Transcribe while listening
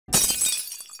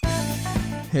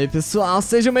Ei pessoal,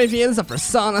 sejam bem-vindos a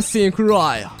Persona 5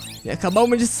 Royal. E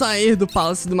acabamos de sair do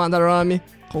Palácio do Madarame,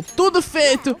 com tudo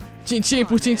feito, tintim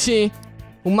por tintim,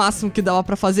 o máximo que dava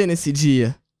pra fazer nesse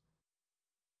dia.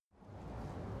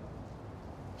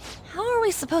 How are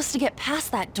we supposed to get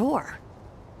past that door?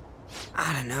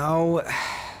 I don't know.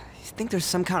 You think there's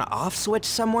some kind of off switch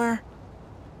somewhere?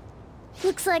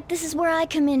 Looks like this is where I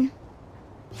come in.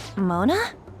 Mona?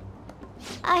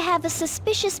 I have a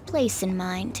suspicious place in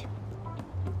mind.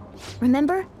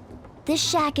 Remember? This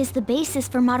shack is the basis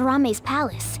for Madarame's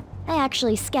palace. I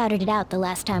actually scouted it out the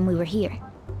last time we were here.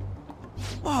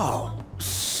 Whoa,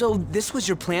 so this was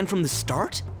your plan from the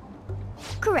start?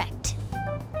 Correct.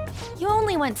 You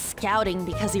only went scouting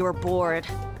because you were bored.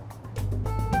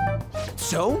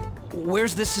 So,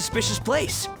 where's this suspicious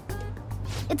place?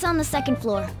 It's on the second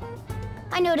floor.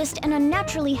 I noticed an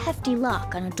unnaturally hefty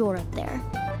lock on a door up there.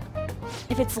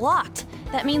 If it's locked,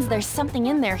 that means there's something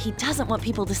in there he doesn't want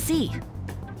people to see.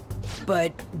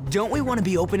 But don't we want to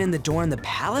be opening the door in the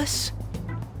palace?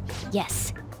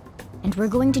 Yes. And we're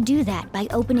going to do that by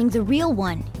opening the real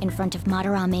one in front of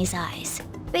Madarame's eyes.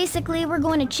 Basically, we're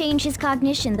going to change his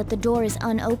cognition that the door is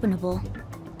unopenable.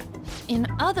 In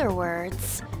other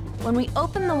words, when we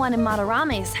open the one in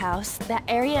Madarame's house, that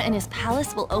area in his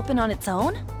palace will open on its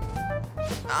own?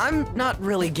 I'm not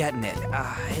really getting it.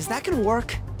 Is that gonna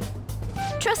work?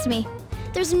 Trust me,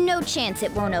 there's no chance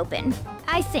it won't open.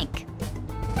 I think.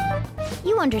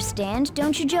 You understand,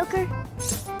 don't you, Joker?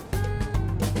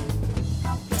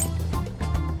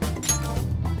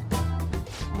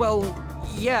 Well,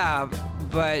 yeah,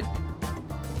 but...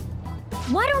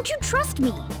 Why don't you trust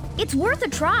me? It's worth a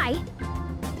try.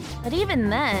 But even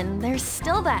then, there's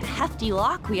still that hefty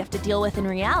lock we have to deal with in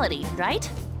reality, right?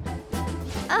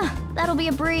 That'll be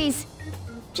a breeze.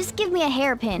 Just give me a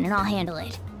hairpin and I'll handle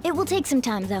it. It will take some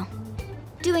time, though.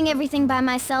 Doing everything by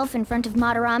myself in front of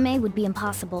Madarame would be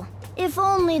impossible. If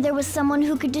only there was someone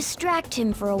who could distract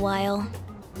him for a while.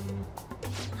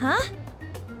 Huh?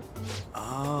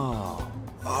 Oh.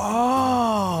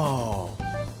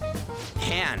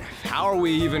 Man, how are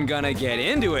we even gonna get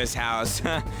into his house?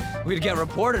 We'd get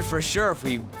reported for sure if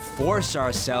we force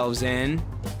ourselves in.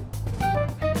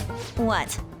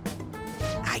 What?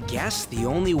 I guess the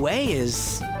only way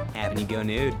is having you go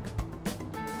nude.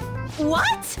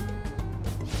 What?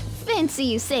 Fancy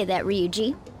you say that,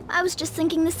 Ryuji. I was just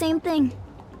thinking the same thing.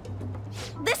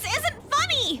 This isn't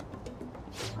funny!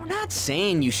 We're not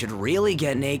saying you should really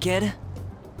get naked.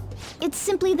 It's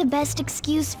simply the best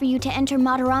excuse for you to enter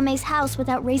Madarame's house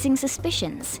without raising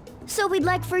suspicions. So we'd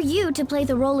like for you to play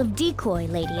the role of decoy,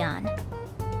 Lady Ann.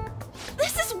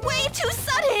 This is way too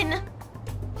sudden!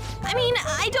 I mean,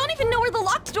 I don't even know where the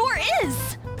locked door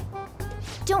is!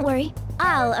 Don't worry,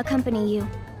 I'll accompany you.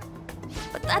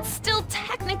 But that's still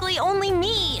technically only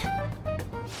me!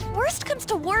 Worst comes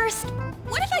to worst,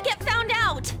 what if I get found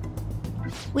out?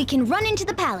 We can run into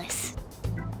the palace.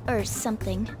 Or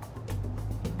something.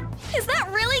 Is that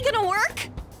really gonna work?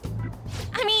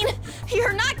 I mean,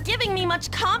 you're not giving me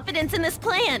much confidence in this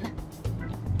plan.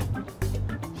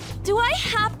 Do I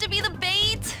have to be the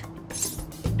bait?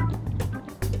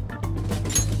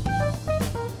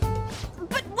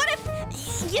 But what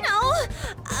if, you know,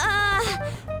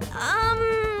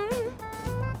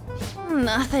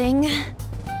 nothing.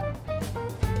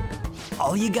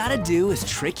 All you gotta do is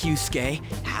trick Yusuke,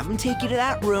 have him take you to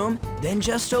that room, then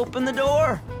just open the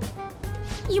door.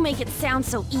 You make it sound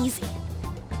so easy.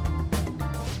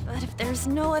 But if there's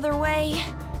no other way,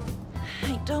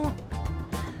 I don't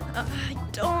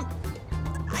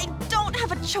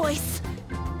have a choice.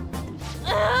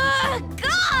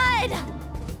 God!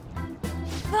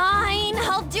 Fine,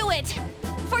 I'll do it.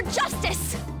 For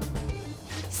justice.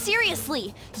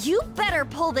 Seriously, you better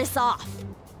pull this off.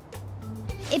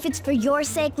 If it's for your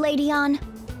sake, Lady Ann,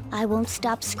 I won't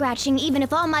stop scratching even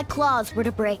if all my claws were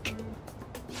to break.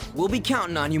 We'll be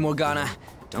counting on you, Morgana.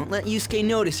 Don't let Yusuke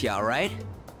notice you, alright?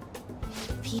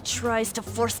 If he tries to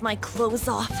force my clothes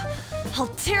off, I'll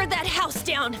tear that house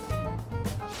down.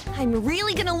 I'm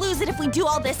really gonna lose it if we do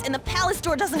all this and the palace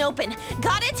door doesn't open.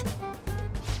 Got it?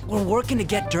 We're working to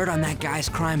get dirt on that guy's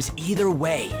crimes either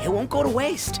way. It won't go to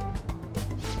waste.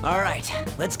 Alright,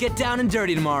 let's get down and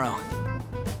dirty tomorrow.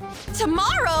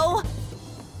 Tomorrow?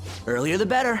 Earlier the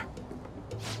better.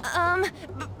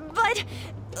 But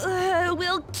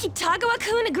will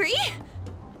Kitagawa-kun agree?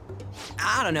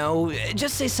 I don't know,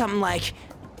 just say something like,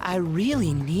 I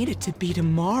really need it to be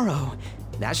tomorrow.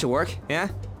 That should work, yeah?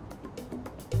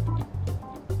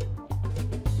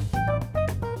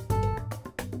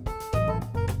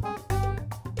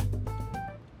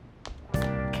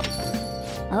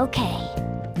 Okay.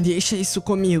 Deixa isso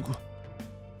comigo.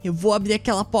 eu vou abrir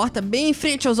aquela porta bem em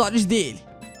frente aos olhos dele.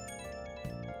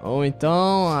 Ou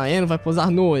então a Eno vai posar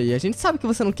nua e a gente sabe que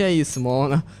você não quer isso,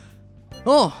 Mona.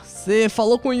 Oh, você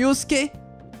falou com o Yusuke?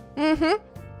 Uhum.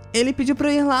 Ele pediu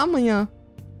pra eu ir lá amanhã.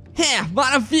 É,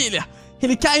 maravilha!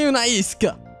 Ele caiu na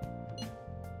isca.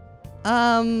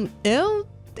 Eu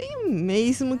tenho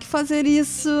mesmo que fazer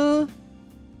isso.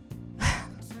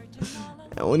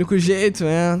 É o único jeito,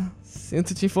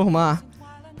 Sinto te informar.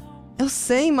 Eu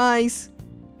sei, mas...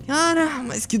 Cara,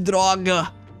 mas que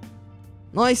droga!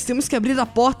 Nós temos que abrir a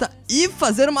porta e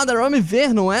fazer o Madarame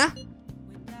ver, não é?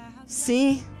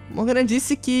 Sim, Morgan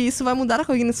disse que isso vai mudar a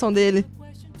cognição dele.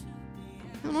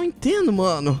 Eu não entendo,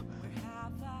 mano.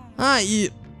 Ah,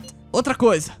 e... outra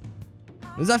coisa.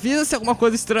 Nos avisa se alguma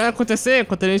coisa estranha acontecer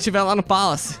enquanto a gente estiver lá no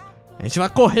Palace. A gente vai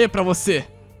correr pra você.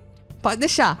 Pode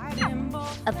deixar.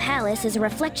 A palace is a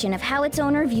reflection of how its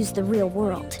owner views the real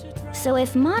world. So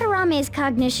if Madarame's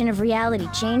cognition of reality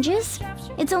changes,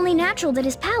 it's only natural that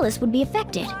his palace would be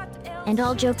affected. And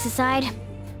all jokes aside,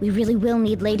 we really will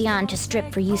need Lady Ann to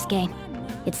strip for Yusuke.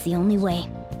 It's the only way.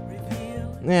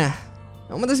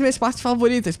 É uma das minhas partes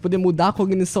favoritas, poder mudar a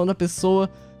cognição da pessoa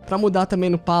pra mudar também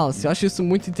no Palace. Eu acho isso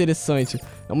muito interessante.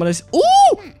 É uma das...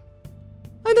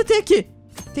 Ainda tem aqui.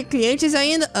 Tem clientes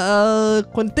ainda.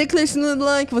 Quando tem clientes no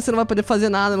Blank, você não vai poder fazer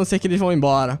nada, a não ser que eles vão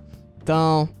embora.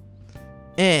 Então...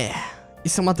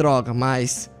 isso é uma droga,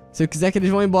 mas... se eu quiser que eles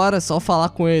vão embora, é só falar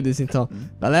com eles, então...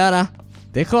 Galera,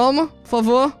 tem como? Por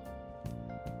favor?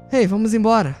 Ei, vamos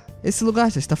embora. Esse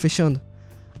lugar já está fechando.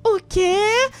 O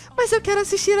quê? Mas eu quero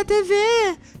assistir a TV.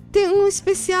 Tem um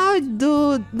especial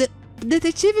do...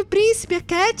 Detetive Príncipe, a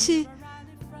Cat.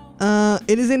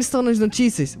 Eles ainda estão nas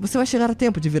notícias. Você vai chegar a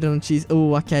tempo de ver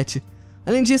a Cat.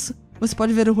 Além disso, você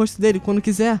pode ver o rosto dele quando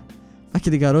quiser.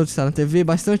 Aquele garoto está na TV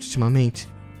bastante ultimamente.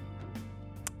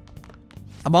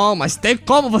 Tá bom, mas tem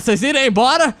como vocês irem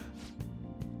embora?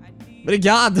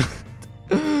 Obrigado.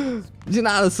 De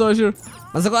nada, Sojo.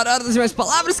 Mas agora é hora das minhas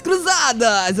palavras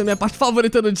cruzadas. É a minha parte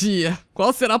favorita do dia.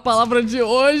 Qual será a palavra de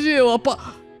hoje?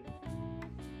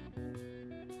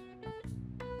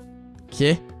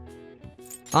 Que?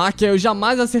 Que eu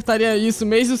jamais acertaria isso,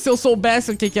 mesmo se eu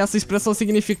soubesse o que essa expressão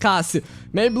significasse.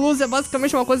 May blues é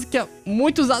basicamente uma coisa que é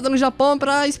muito usada no Japão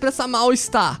pra expressar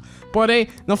mal-estar. Porém,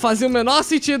 não fazia o menor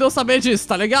sentido eu saber disso,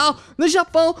 tá legal? No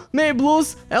Japão, May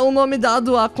blues é um nome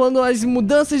dado a quando as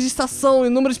mudanças de estação e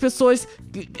o número de pessoas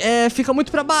fica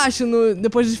muito pra baixo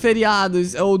depois dos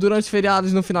feriados, ou durante os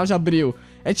feriados no final de abril.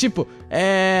 É tipo,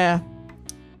 é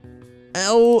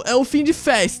o fim de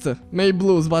festa, May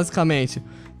blues, basicamente.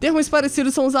 Termos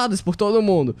parecidos são usados por todo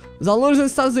mundo. Os alunos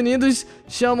nos Estados Unidos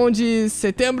chamam de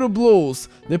setembro blues,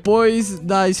 depois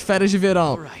das férias de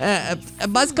verão. É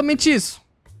basicamente isso.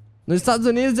 Nos Estados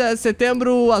Unidos é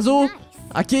setembro azul,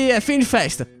 aqui é fim de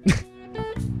festa.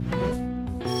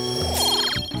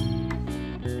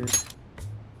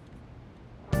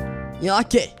 E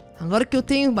ok, agora que eu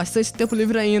tenho bastante tempo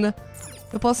livre ainda,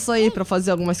 eu posso sair pra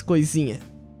fazer algumas coisinhas.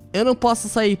 Eu não posso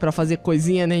sair pra fazer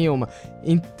coisinha nenhuma.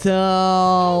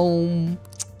 Então...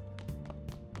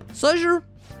 Sojo,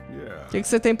 o que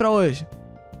você tem pra hoje?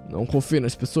 Não confie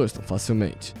nas pessoas tão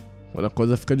facilmente. Quando a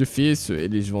coisa fica difícil,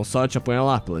 eles vão só te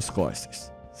apunhalar pelas costas.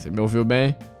 Você me ouviu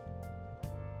bem?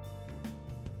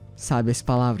 Sabe as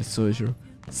palavras, Sojo.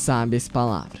 Sabe as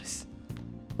palavras.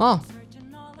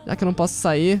 Já que eu não posso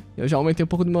sair, eu já aumentei um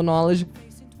pouco do meu knowledge.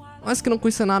 Mas que não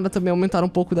custa nada também aumentar um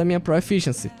pouco da minha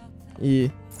proficiency.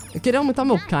 E... eu queria aumentar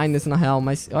meu kindness na real,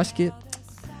 mas eu acho que...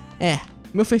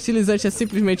 meu fertilizante é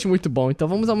simplesmente muito bom. Então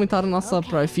vamos aumentar a nossa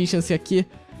proficiency aqui.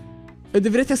 Eu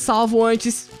deveria ter salvo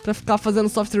antes pra ficar fazendo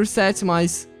soft reset,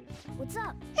 mas...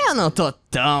 eu não tô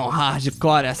tão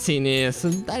hardcore assim nisso.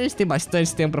 A gente tem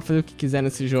bastante tempo pra fazer o que quiser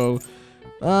nesse jogo.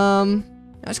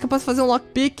 Acho que eu posso fazer um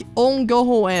lockpick ou um go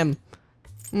home.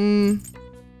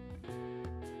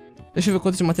 Deixa eu ver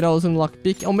quanto de material eu uso no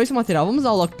lockpick. É o mesmo material, vamos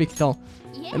usar o lockpick então.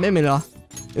 É bem melhor.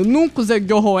 Eu nunca usei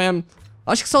Go Home.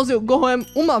 Acho que só usei o Go Home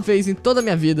uma vez em toda a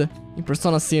minha vida em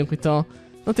Persona 5, então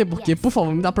não tem porquê. Por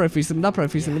favor, me dá proficiency, me dá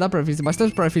proficiency, me dá proficiency.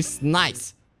 Bastante proficiency,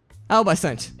 nice. O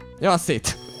bastante, eu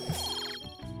aceito.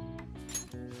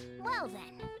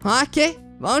 Ok,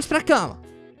 vamos pra cama.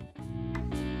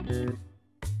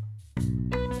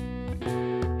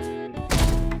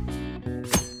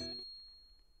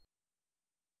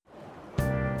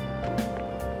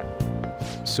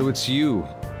 So it's you.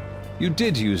 You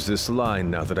did use this line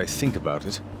now that I think about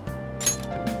it.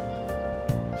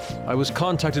 I was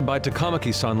contacted by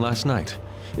Takamaki-san last night.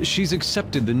 She's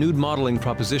accepted the nude modeling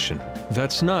proposition.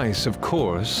 That's nice, of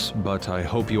course, but I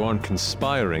hope you aren't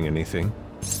conspiring anything.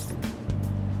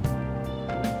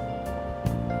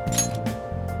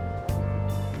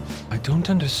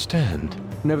 don't understand.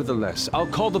 Nevertheless, I'll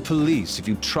call the police if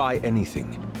you try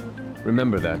anything.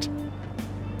 Remember that.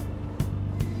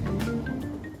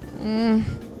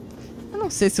 Eu não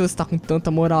sei se você tá com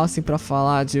tanta moral assim pra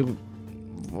falar, digo.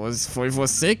 Foi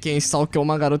você quem stalkeou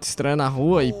uma garota estranha na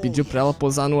rua e pediu pra ela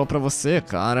posar nua pra você,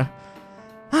 cara.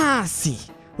 Ah, sim.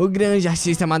 O grande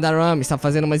artista Madarame está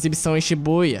fazendo uma exibição em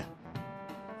Shibuya.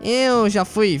 Eu já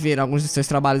fui ver alguns dos seus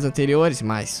trabalhos anteriores,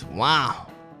 mas uau,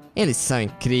 eles são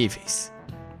incríveis.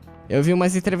 Eu vi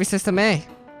umas entrevistas também.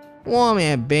 O homem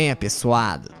é bem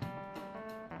apessoado.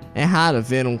 É raro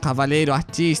ver um cavalheiro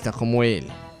artista como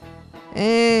ele.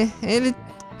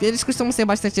 Eles costumam ser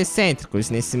bastante excêntricos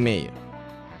nesse meio.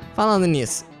 Falando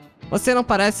nisso, você não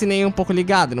parece nem um pouco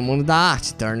ligado no mundo da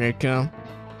arte, Turner-kun.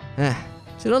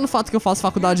 Tirando o fato que eu faço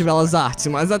faculdade de belas artes,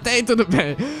 mas até aí tudo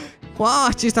bem. Qual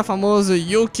artista famoso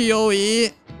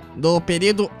Ukiyo-e do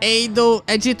período Edo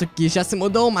é dito que já se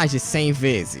mudou mais de 100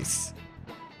 vezes?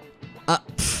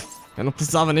 Eu não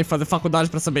precisava nem fazer faculdade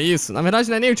pra saber isso. Na verdade,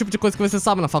 não é nem o tipo de coisa que você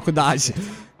sabe na faculdade.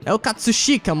 É o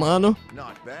Katsushika, mano.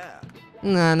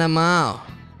 Não é mal.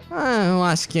 Eu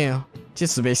acho que eu te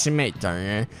subestimei,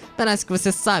 Turner. Parece que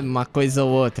você sabe uma coisa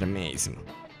ou outra mesmo.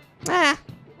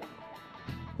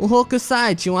 O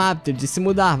Hokusai tinha um hábito de se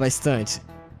mudar bastante.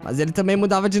 Mas ele também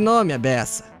mudava de nome, a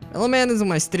beça. Pelo menos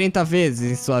umas 30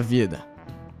 vezes em sua vida.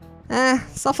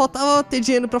 Só faltava ter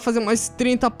dinheiro pra fazer umas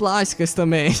 30 plásticas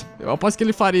também. Eu aposto que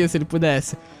ele faria se ele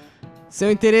pudesse.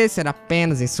 Seu interesse era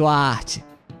apenas em sua arte.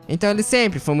 Então ele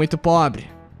sempre foi muito pobre.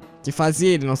 Que fazia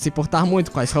ele não se importar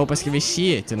muito com as roupas que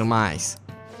vestia e tudo mais.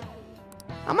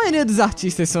 A maioria dos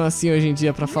artistas são assim hoje em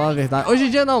dia, pra falar a verdade. Hoje em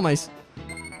dia não, mas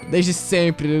desde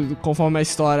sempre, conforme a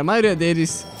história, a maioria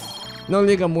deles não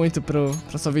liga muito pro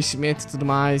seu vestimento e tudo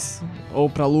mais, ou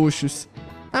pra luxos.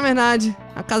 Na verdade,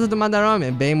 a casa do Madarame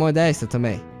é bem modesta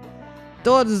também.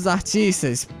 Todos os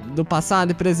artistas do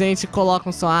passado e presente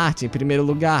colocam sua arte em primeiro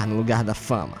lugar, no lugar da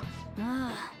fama.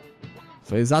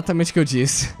 Foi exatamente o que eu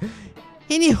disse.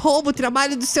 Ele rouba o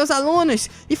trabalho dos seus alunos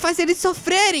e faz eles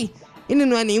sofrerem. Ele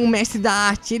não é nenhum mestre da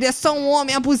arte, ele é só um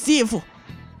homem abusivo.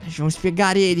 Nós vamos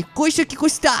pegar ele, custe o que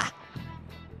custar.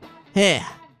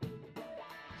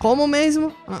 Como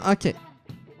mesmo? Ok.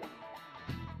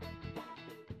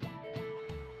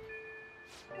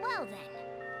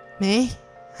 Bem,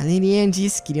 a Lilian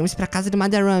disse que iríamos pra casa do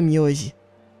Madarame hoje.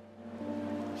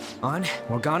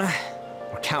 Morgana,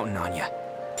 we're counting on you.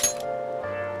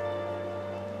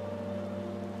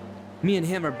 Me and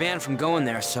him are banned from going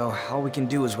there, so all we can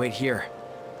do is wait here.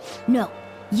 No,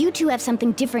 you two have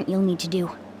something different you'll need to do.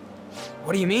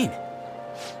 What do you mean?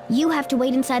 You have to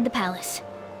wait inside the palace.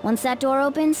 Once that door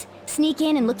opens, sneak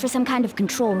in and look for some kind of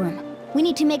control room. We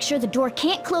need to make sure the door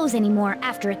can't close anymore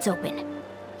after it's open.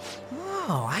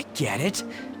 Oh, I get it.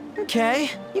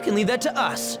 Okay, you can leave that to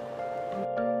us.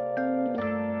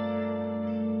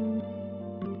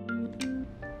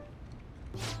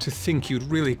 To think you'd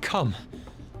really come.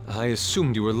 I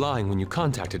assumed you were lying when you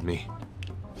contacted me.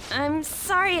 I'm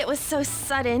sorry it was so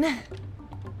sudden.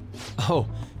 Oh,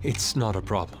 it's not a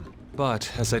problem. But,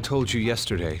 as I told you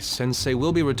yesterday, Sensei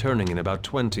will be returning in about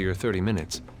 20 or 30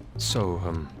 minutes. So,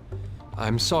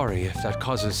 I'm sorry if that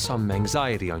causes some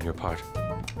anxiety on your part.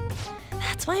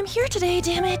 That's why I'm here today,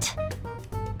 damn it.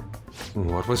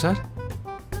 What was that?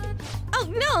 Oh,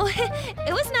 no,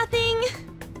 it was nothing.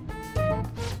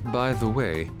 By the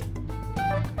way,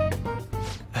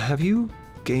 have you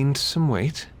gained some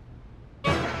weight?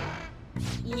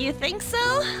 You think so?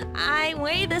 I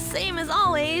weigh the same as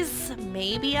always.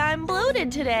 Maybe I'm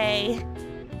bloated today.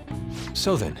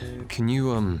 So then, can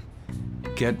you,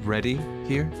 get ready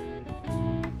here?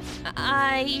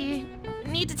 I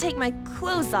need to take my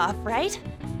clothes off, right?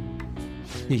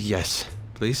 Yes,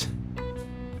 please.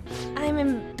 I'm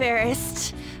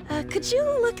embarrassed. Could you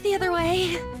look the other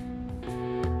way?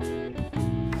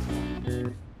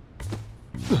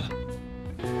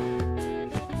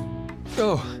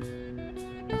 Oh.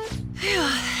 Phew,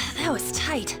 that was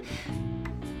tight.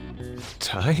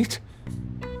 Tight?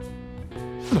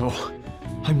 No,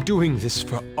 I'm doing this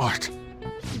for art.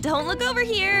 Don't look over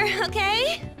here,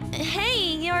 okay?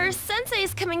 Hey, your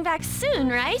sensei's coming back soon,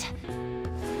 right?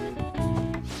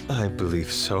 I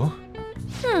believe so.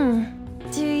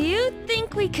 Do you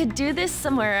think we could do this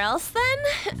somewhere else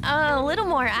then? A little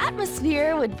more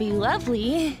atmosphere would be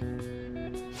lovely.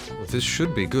 Well, this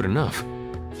should be good enough.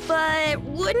 But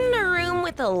wouldn't a room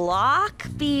with a lock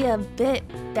be a bit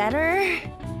better?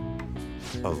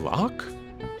 A lock?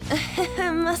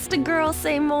 Must a girl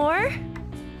say more?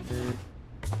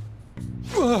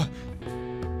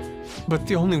 But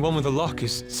the only one with a lock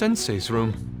is Sensei's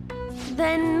room.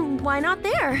 Then why not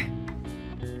there?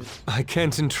 I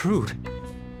can't intrude.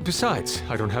 Besides,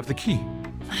 I don't have the key.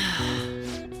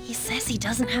 He says he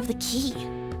doesn't have the key.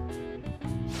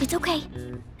 It's okay.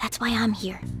 That's why I'm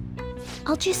here.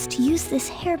 I'll just use this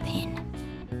hairpin.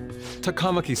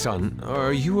 Takamaki-san,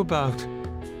 are you about...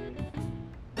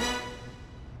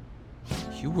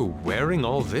 You were wearing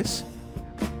all this?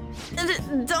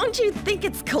 Don't you think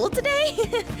it's cold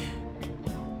today?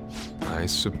 I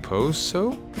suppose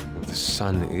so. The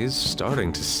sun is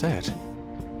starting to set.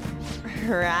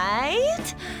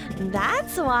 Right?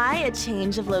 That's why a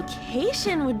change of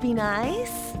location would be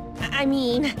nice. I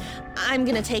mean, I'm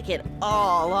gonna take it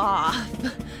all off.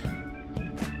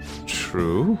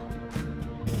 True.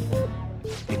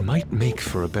 It might make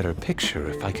for a better picture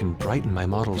if I can brighten my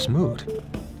model's mood.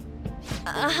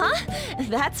 Uh-huh,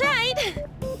 that's right.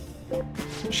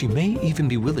 She may even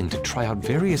be willing to try out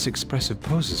various expressive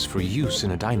poses for use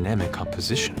in a dynamic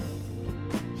composition.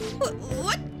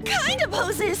 What kind of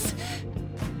poses?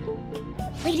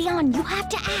 Lady On, you have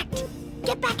to act.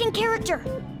 Get back in character.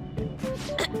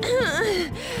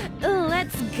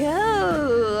 Let's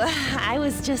go. I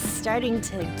was just starting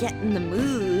to get in the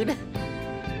mood.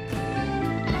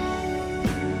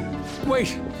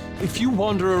 Wait! If you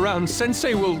wander around,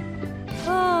 Sensei will...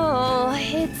 Oh,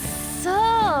 it's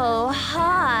so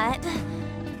hot.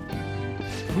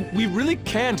 We really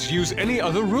can't use any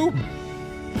other room.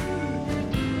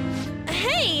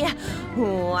 Hey,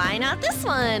 why not this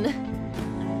one?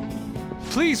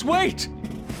 Please wait!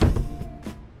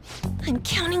 I'm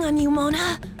counting on you,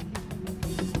 Mona.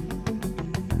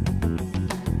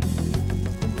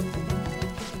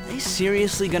 Are they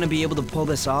seriously gonna be able to pull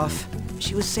this off?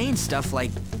 She was saying stuff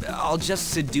like, I'll just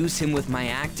seduce him with my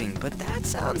acting, but that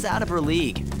sounds out of her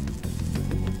league.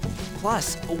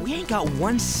 Plus, we ain't got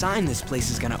one sign this place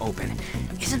is gonna open.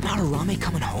 Isn't Madarame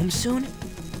coming home soon?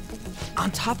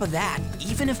 On top of that,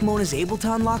 even if Mona's able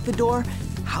to unlock the door,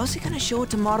 how's it gonna show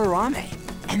it to Madarame?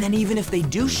 And then even if they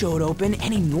do show it open,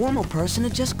 any normal person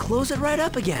would just close it right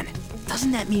up again.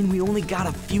 Doesn't that mean we only got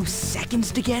a few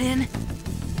seconds to get in?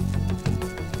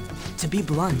 To be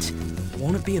blunt,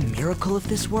 won't it be a miracle if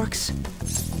this works?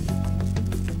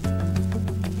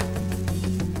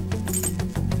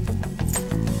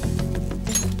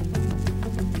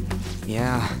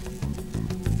 Yeah.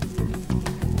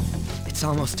 It's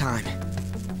almost time.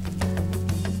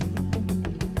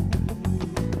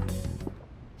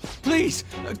 Please,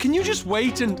 can you just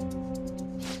wait and...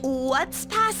 What's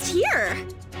past here?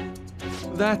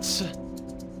 That's...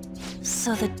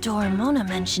 So the door Mona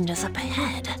mentioned is up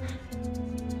ahead.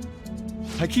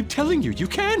 I keep telling you, you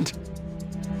can't!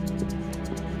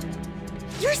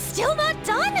 You're still not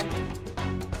done?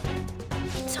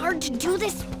 It's hard to do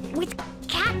this with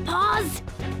cat paws.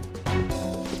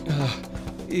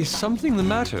 Is something the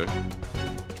matter?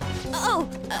 Oh,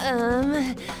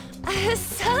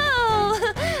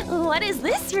 so, what is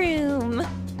this room?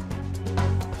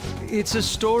 It's a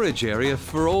storage area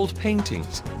for old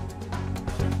paintings.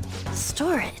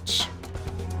 Storage.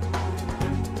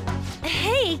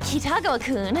 Hey,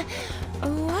 Kitagawa-kun,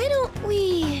 why don't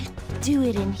we do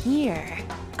it in here?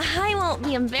 I won't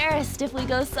be embarrassed if we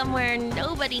go somewhere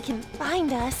nobody can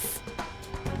find us.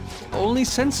 Only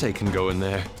Sensei can go in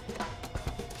there.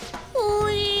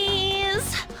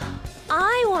 Please.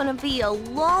 I want to be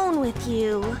alone with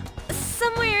you.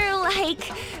 Somewhere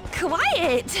like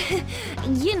quiet.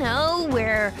 You know,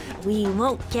 where we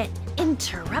won't get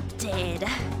interrupted.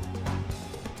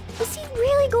 Is he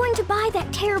really going to buy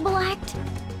that terrible act?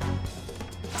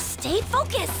 Stay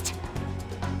focused.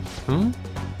 Hmm?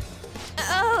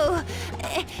 Oh,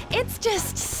 it's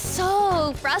just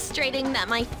so frustrating that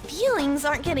my feelings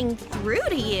aren't getting through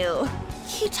to you.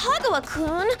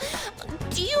 Kitagawa-kun,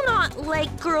 do you not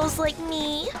like girls like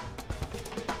me?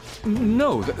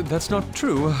 No, that's not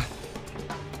true.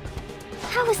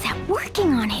 How is that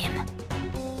working on him?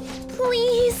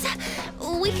 Please,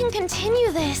 we can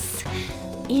continue this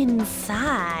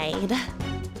inside.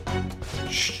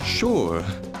 Sure.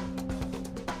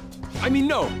 I mean,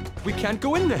 no, we can't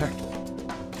go in there.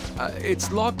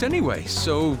 It's locked anyway,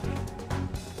 so...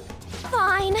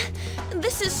 Fine.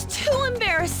 This is too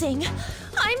embarrassing.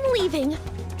 I'm leaving.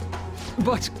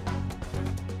 But...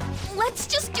 Let's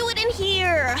just do it in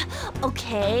here,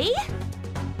 okay?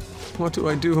 What do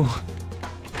I do?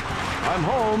 I'm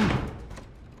home.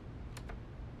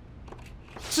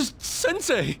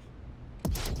 Sensei!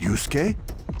 Yusuke?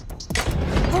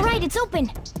 All right, it's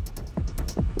open.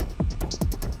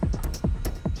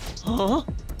 Huh?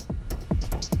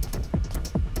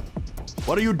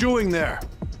 What are you doing there?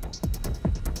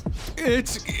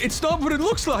 It's not what it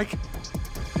looks like.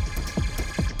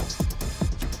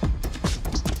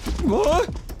 What?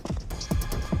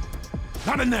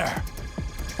 Not in there!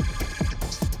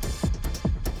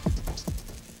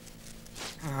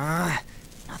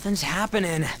 Nothing's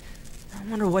happening. I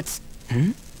wonder what's...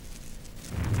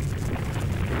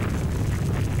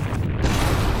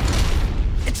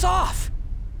 It's off!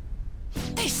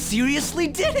 They seriously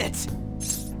did it!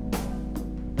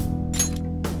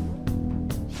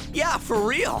 Yeah, for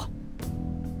real!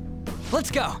 Let's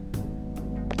go!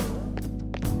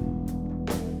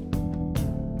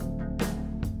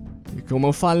 E como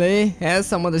eu falei,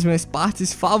 essa é uma das minhas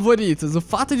partes favoritas. O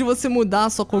fato de você mudar a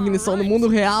sua cognição no mundo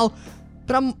real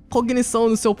pra cognição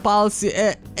no seu Palace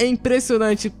é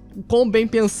impressionante o quão bem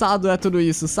pensado é tudo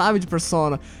isso, sabe, de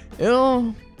Persona.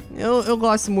 Eu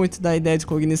gosto muito da ideia de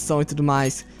cognição e tudo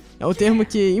mais. É um termo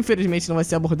que infelizmente não vai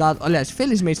ser abordado, aliás,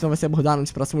 felizmente não vai ser abordado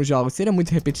nos próximos jogos, seria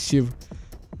muito repetitivo.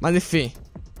 Mas enfim,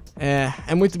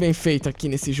 é muito bem feito aqui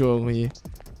nesse jogo e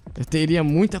eu teria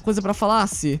muita coisa pra falar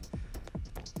se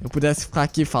eu pudesse ficar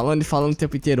aqui falando e falando o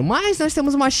tempo inteiro. Mas nós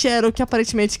temos uma Cheryl que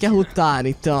aparentemente quer lutar,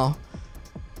 então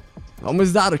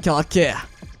vamos dar o que ela quer.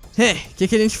 O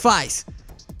que a gente faz?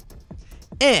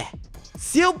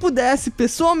 Se eu pudesse,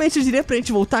 pessoalmente eu diria pra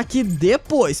gente voltar aqui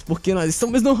depois, porque nós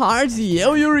estamos no hard e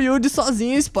eu e o Ryuji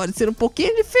sozinhos pode ser um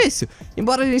pouquinho difícil.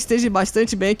 Embora a gente esteja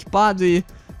bastante bem equipado e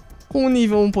com um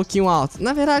nível um pouquinho alto.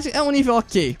 Na verdade é um nível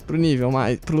ok pro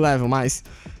level, mas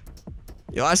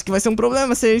eu acho que vai ser um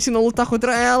problema se a gente não lutar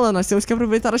contra ela. Nós temos que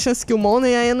aproveitar a chance que o Mona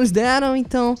e a Aya nos deram,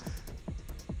 então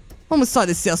vamos só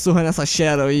descer a surra nessa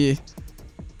Cheryl e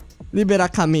liberar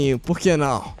caminho, por que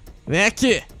não? Vem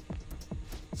aqui!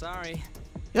 Sorry.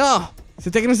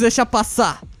 Você tem que nos deixar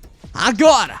passar.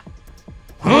 Agora!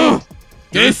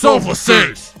 Quem são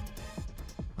vocês?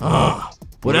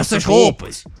 Por essas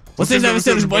roupas, vocês devem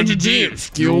ser os bandidinhos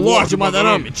que o Lorde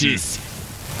Madarame disse.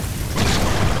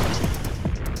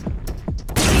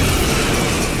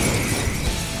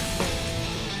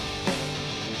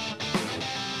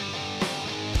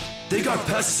 They got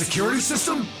past the security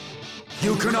system?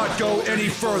 You cannot go any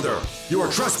further. You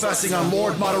are trespassing on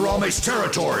Lord Madarame's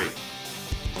territory.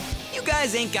 You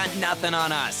guys ain't got nothing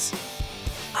on us.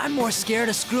 I'm more scared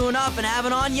of screwing up and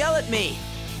having On yell at me.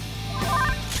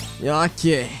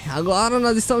 Ok, agora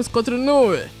nós estamos contra o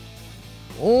Nue,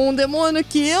 um demônio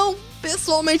que eu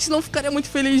pessoalmente não ficaria muito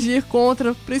feliz de ir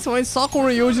contra, principalmente só com o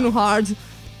Ryuji no hard.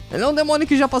 Ele é um demônio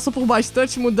que já passou por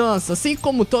bastante mudança, assim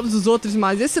como todos os outros,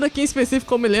 mas esse daqui em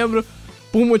específico eu me lembro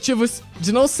por motivos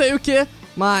de não sei o que,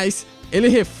 mas ele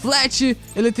reflete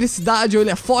eletricidade, ou ele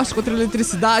é forte contra a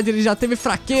eletricidade, ele já teve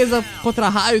fraqueza contra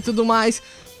raio e tudo mais.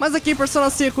 Mas aqui em Persona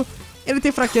 5, ele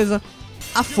tem fraqueza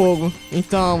a fogo,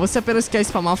 então você apenas quer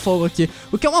spamar fogo aqui,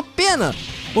 o que é uma pena,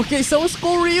 porque estamos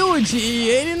com o Ryuji e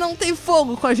ele não tem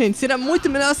fogo com a gente. Seria muito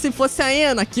melhor se fosse a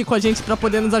Ana aqui com a gente pra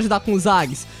poder nos ajudar com os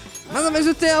Zags. Mas ao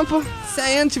mesmo tempo, se a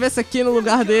Ana estivesse aqui no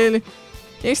lugar dele,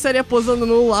 quem estaria posando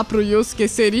nu lá pro Yusuke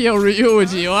seria o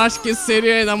Ryuji. Eu acho que isso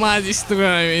seria ainda mais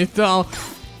estranho, então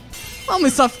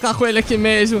vamos só ficar com ele aqui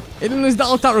mesmo. Ele nos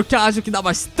dá um Tarukajo que dá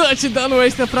bastante dano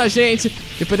extra pra gente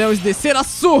e podemos descer a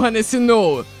surra nesse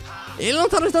Nu. Ele não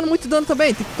tá nos dando muito dano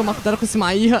também, tem que tomar cuidado com esse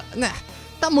Maíra, né?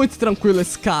 Tá muito tranquilo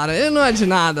esse cara, ele não é de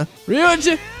nada.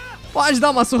 Ryuji, pode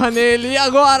dar uma surra nele e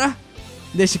agora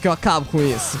deixa que eu acabo com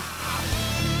isso.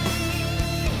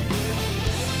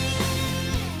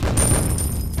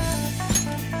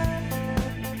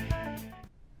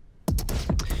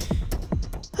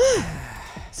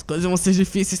 As coisas vão ser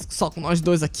difíceis só com nós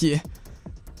dois aqui.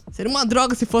 Seria uma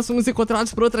droga se fôssemos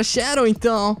encontrados por outra Cheryl,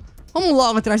 então vamos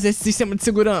logo atrás desse sistema de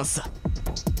segurança.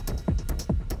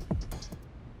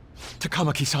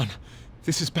 Takamaki-san,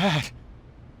 this is bad.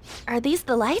 Are these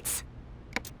the lights?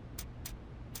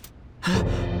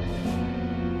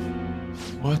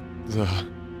 What the...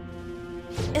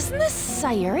 Isn't this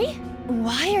Sayuri?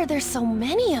 Why are there so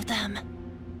many of them?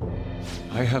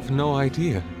 I have no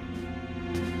idea.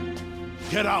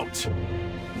 Get out!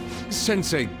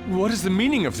 Sensei, what is the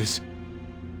meaning of this?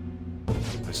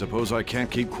 I suppose I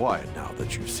can't keep quiet now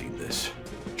that you've seen this.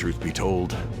 Truth be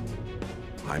told,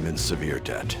 I'm in severe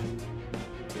debt.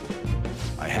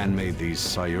 I handmade these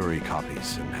Sayuri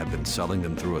copies and have been selling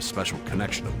them through a special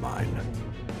connection of mine.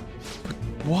 But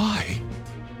why?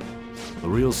 The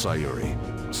real Sayuri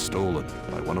was stolen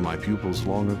by one of my pupils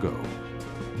long ago.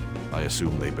 I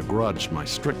assume they begrudged my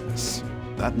strictness.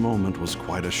 That moment was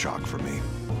quite a shock for me.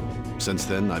 Since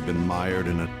then, I've been mired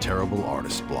in a terrible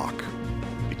artist block.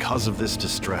 Because of this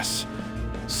distress,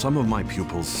 some of my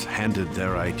pupils handed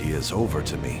their ideas over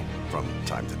to me from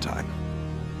time to time.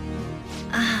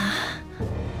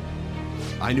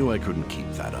 I knew I couldn't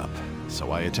keep that up,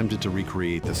 so I attempted to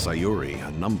recreate the Sayuri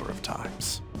a number of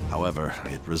times. However,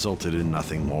 it resulted in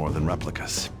nothing more than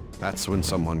replicas. That's when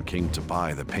someone came to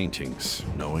buy the paintings,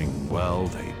 knowing, well,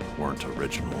 they weren't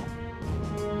original.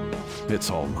 It's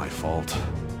all my fault.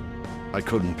 I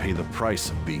couldn't pay the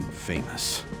price of being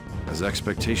famous. As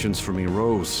expectations for me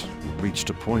rose, it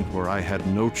reached a point where I had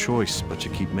no choice but to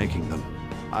keep making them.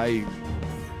 I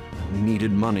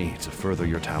needed money to further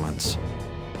your talents.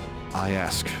 I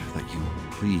ask that you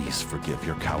please forgive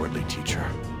your cowardly teacher.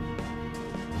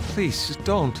 Please,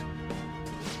 don't.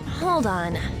 Hold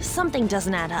on, something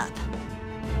doesn't add up.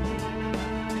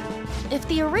 If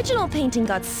the original painting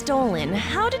got stolen,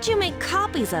 how did you make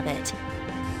copies of it?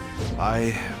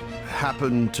 I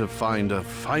happened to find a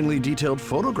finely detailed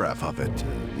photograph of it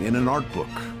in an art book.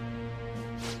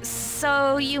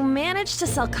 So you managed to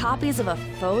sell copies of a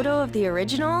photo of the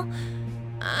original?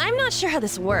 I'm not sure how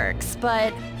this works,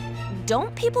 but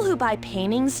don't people who buy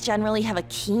paintings generally have a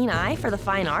keen eye for the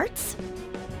fine arts?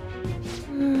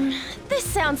 This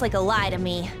sounds like a lie to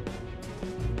me.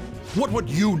 What would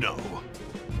you know?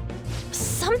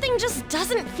 Something just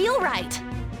doesn't feel right.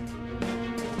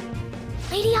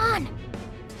 Lady An!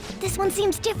 This one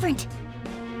seems different.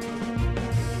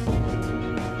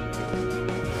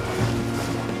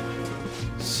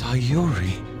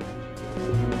 Sayuri.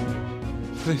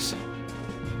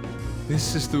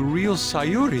 This is the real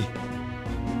Sayuri.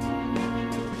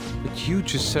 But you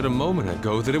just said a moment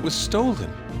ago that it was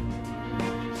stolen.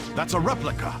 That's a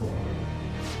replica.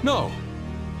 No,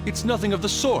 it's nothing of the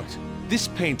sort. This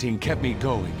painting kept me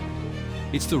going.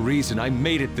 It's the reason I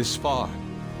made it this far.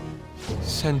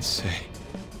 Sensei,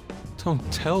 don't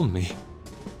tell me.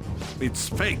 It's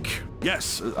fake.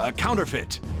 Yes, a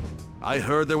counterfeit. I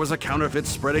heard there was a counterfeit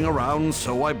spreading around,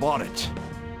 so I bought it.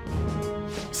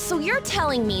 So you're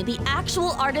telling me the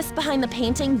actual artist behind the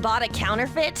painting bought a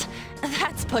counterfeit?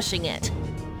 That's pushing it.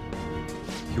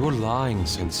 You're lying,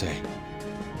 Sensei.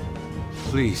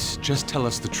 Please, just tell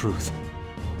us the truth.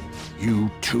 You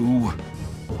too?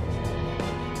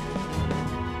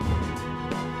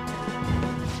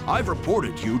 I've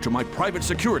reported you to my private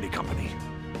security company.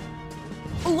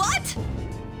 What?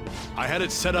 I had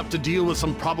it set up to deal with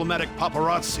some problematic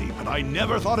paparazzi, but I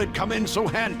never thought it'd come in so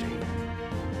handy.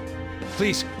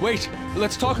 Please, wait.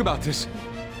 Let's talk about this.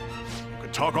 You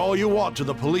can talk all you want to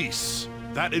the police.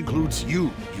 That includes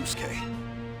you, Yusuke.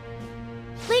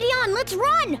 Lady An, let's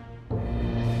run!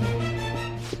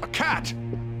 A cat?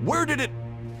 Where did it...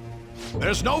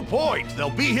 There's no point. They'll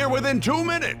be here within 2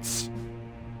 minutes.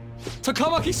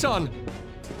 Takamaki-san!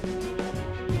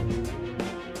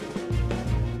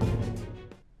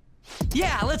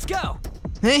 Yeah, let's go!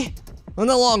 Hein?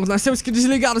 Anda logo, nós temos que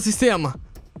desligar o sistema.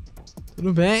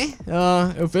 Tudo bem?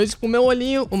 Eu vejo com o meu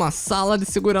olhinho uma sala de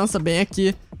segurança bem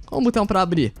aqui, com um botão pra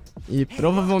abrir. E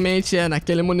provavelmente é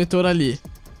naquele monitor ali.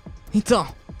 Então,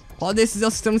 qual desses é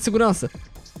o sistema de segurança?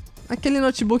 Aquele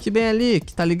notebook bem ali,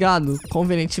 que tá ligado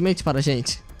convenientemente para a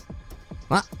gente.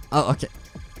 Ok.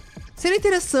 Seria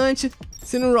interessante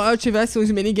se no Royal tivesse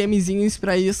uns minigamezinhos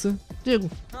pra isso.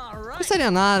 Digo, não seria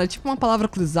nada, tipo uma palavra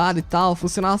cruzada e tal,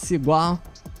 funcionasse igual.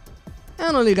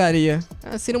 Eu não ligaria.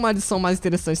 Seria uma adição mais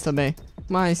interessante também.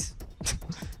 Mas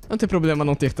não tem problema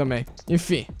não ter também.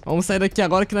 Enfim, vamos sair daqui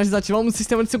agora que nós desativamos o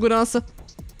sistema de segurança.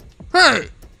 Ei,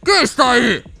 quem está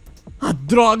aí? Ah,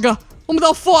 droga! Vamos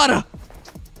dar fora!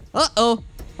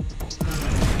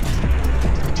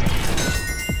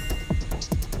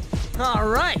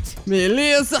 Alright!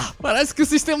 Beleza! Parece que o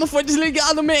sistema foi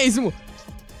desligado mesmo!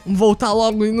 Vamos voltar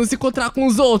logo e nos encontrar com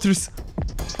os outros!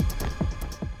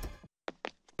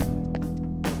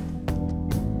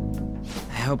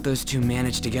 I hope those two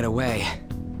managed to get away.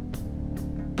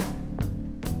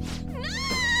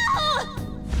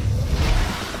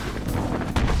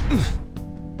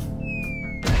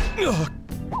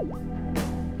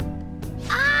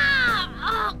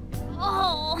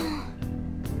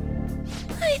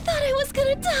 I thought I was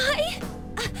gonna die.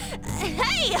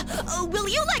 Hey! Will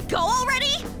you let go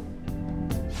already?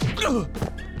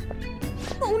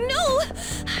 Oh no!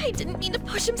 I didn't mean to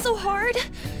push him so hard.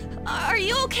 Are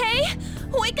you okay?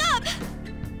 Wake up!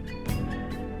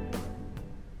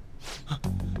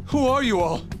 Who are you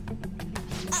all?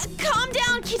 Calm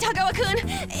down, Kitagawa-kun.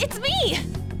 It's me!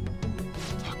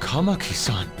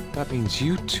 Takamaki-san. That means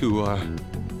you two are...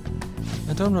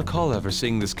 I don't recall ever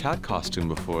seeing this cat costume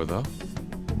before, though.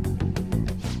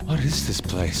 What is this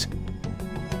place?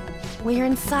 We're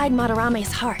inside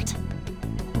Madarame's heart.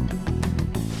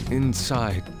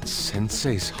 Inside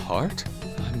Sensei's heart?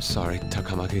 I'm sorry,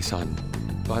 Takamaki-san,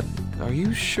 but are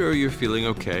you sure you're feeling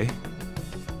okay?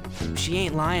 She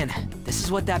ain't lying. This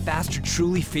is what that bastard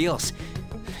truly feels.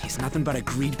 He's nothing but a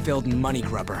greed-filled money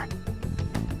grubber.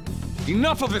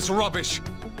 Enough of this rubbish!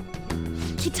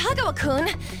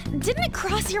 Kitagawa-kun, didn't it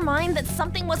cross your mind that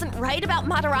something wasn't right about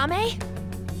Madarame?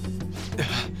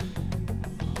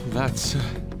 That's...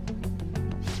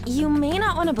 You may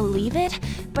not want to believe it,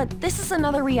 but this is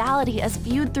another reality as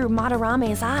viewed through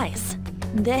Madarame's eyes.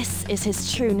 This is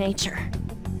his true nature.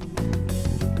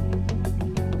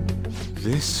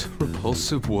 This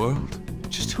repulsive world?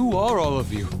 Just who are all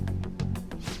of you?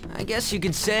 I guess you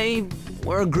could say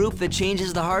we're a group that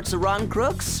changes the hearts of rotten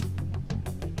crooks.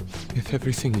 If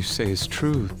everything you say is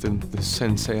true, then the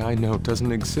sensei I know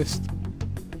doesn't exist.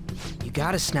 You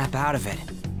gotta snap out of it.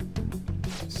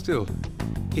 Still,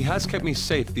 he has kept me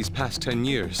safe these past 10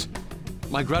 years.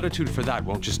 My gratitude for that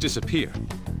won't just disappear.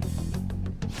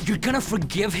 You're gonna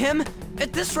forgive him?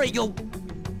 At this rate, you'll...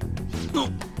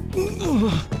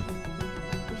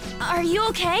 Are you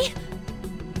okay?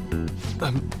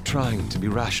 I'm trying to be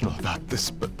rational about this,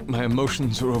 but my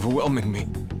emotions are overwhelming me.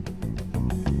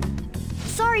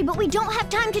 Sorry, but we don't have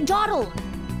time to dawdle.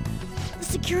 The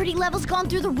security level's gone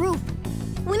through the roof.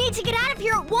 We need to get out of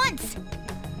here at once.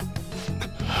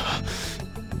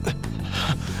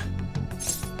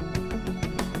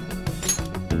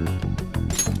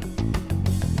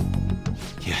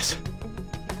 Yes.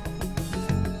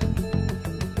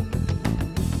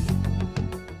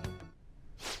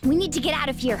 We need to get out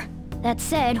of here. That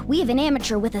said, we have an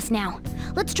amateur with us now.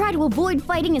 Let's try to avoid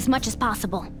fighting as much as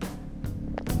possible.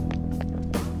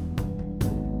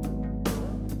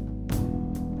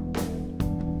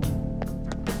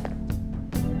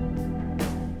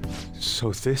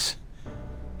 So this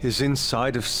is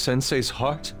inside of Sensei's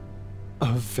heart?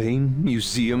 A vain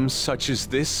museum such as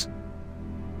this?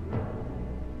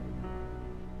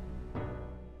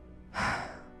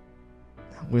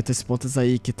 Aguenta esses pontos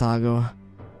aí, Kitagawa.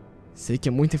 Sei que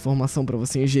é muita informação pra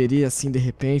você ingerir assim de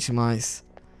repente, mas...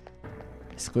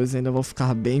 as coisas ainda vão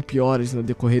ficar bem piores no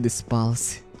decorrer desse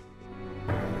palace.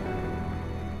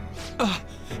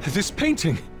 This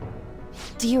painting!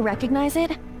 Do you recognize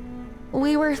it?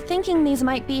 We were thinking these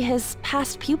might be his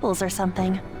past pupils or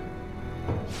something.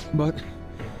 But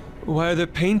why are there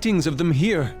paintings of them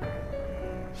here?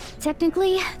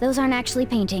 Technically, those aren't actually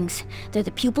paintings. They're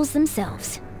the pupils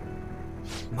themselves.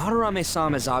 Madarame saw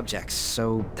them as objects,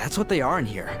 so that's what they are in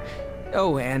here.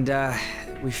 Oh, and,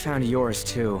 we found yours,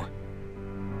 too.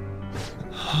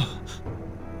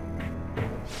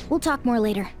 We'll talk more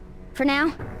later. For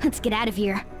now, let's get out of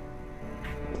here.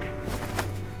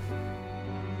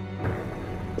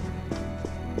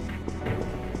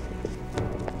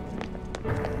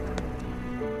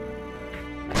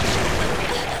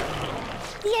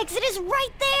 The exit is right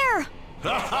there!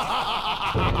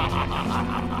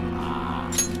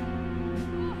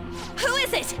 Who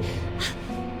is it?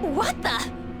 What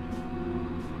the?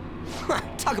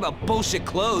 Talk about bullshit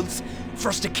clothes.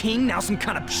 First a king, now some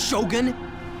kind of shogun.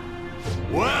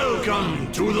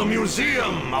 Welcome to the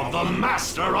Museum of the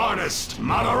Master Artist,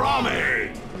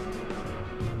 Madarame!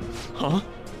 Huh?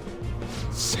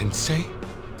 Sensei?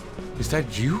 Is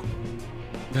that you?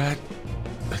 That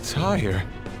attire?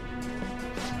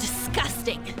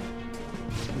 Disgusting.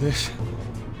 This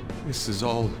is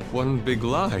all one big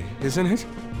lie, isn't it?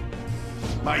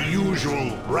 My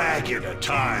usual ragged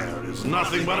attire is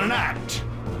nothing but an act.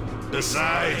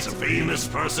 Besides a famous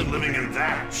person living in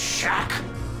that shack,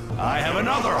 I have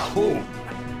another home,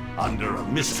 under a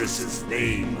mistress's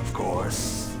name, of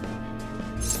course.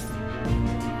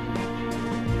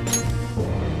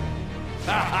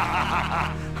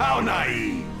 How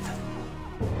naive!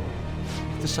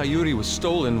 If the Sayuri was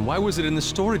stolen, why was it in the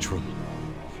storage room?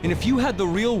 And if you had the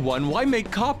real one, why make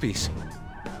copies?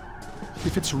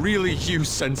 If it's really you,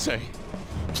 Sensei,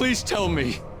 please tell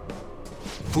me.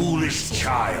 Foolish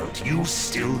child, you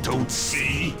still don't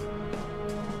see?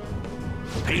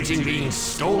 The painting being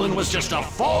stolen was just a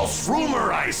false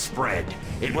rumor I spread.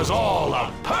 It was all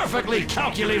a perfectly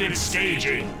calculated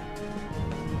staging.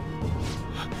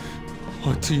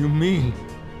 What do you mean?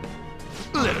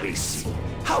 Let me see.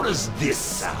 How does this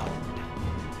sound?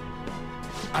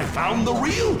 I found the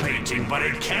real painting, but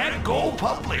it can't go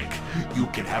public. You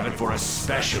can have it for a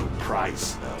special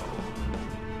price, though.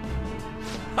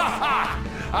 Ha ha!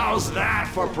 How's that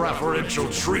for preferential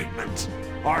treatment?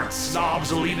 Art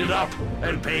snobs will eat it up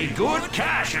and pay good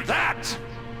cash at that.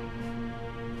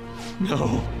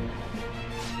 No.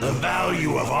 The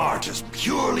value of art is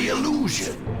purely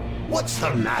illusion. What's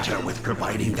the matter with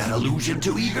providing that illusion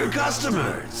to eager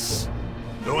customers?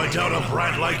 Though I doubt a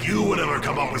brat like you would ever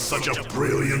come up with such a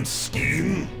brilliant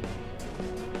scheme.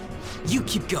 You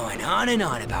keep going on and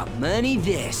on about money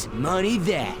this, money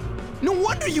that. No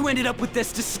wonder you ended up with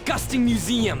this disgusting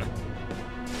museum.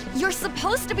 You're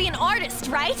supposed to be an artist,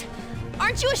 right?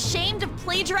 Aren't you ashamed of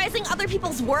plagiarizing other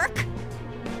people's work?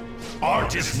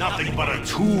 Art is nothing but a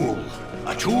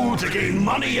tool to gain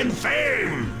money and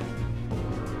fame.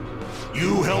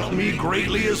 You helped me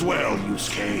greatly as well,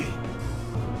 Yusuke.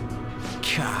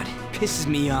 God, pisses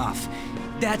me off.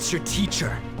 That's your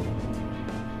teacher.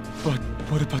 But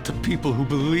what about the people who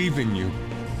believe in you?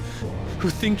 Who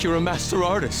think you're a master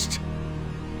artist?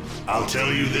 I'll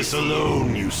tell you this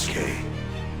alone, Yusuke.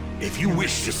 If you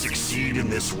wish to succeed in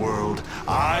this world,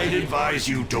 I'd advise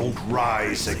you don't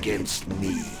rise against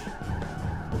me.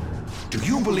 Do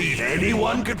you believe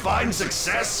anyone could find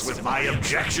success with my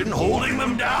objection holding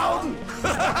them down?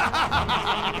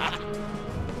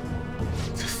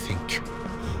 To think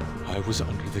I was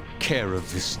under the care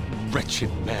of this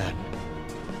wretched man.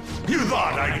 You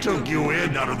thought I took you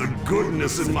in out of the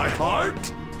goodness in my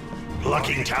heart?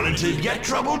 Plucking talented yet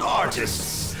troubled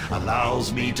artists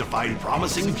allows me to find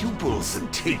promising pupils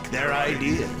and take their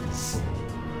ideas.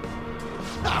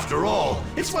 After all,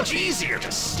 it's much easier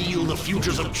to steal the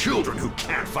futures of children who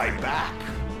can't fight back.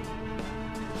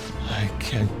 I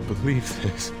can't believe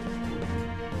this.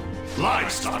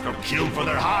 Livestock are killed for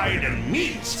their hide and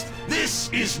meat. This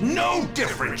is no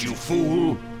different, you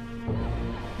fool.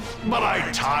 But I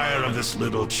tire of this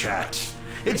little chat.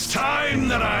 It's time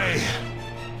that I...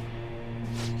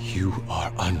 You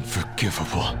are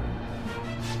unforgivable.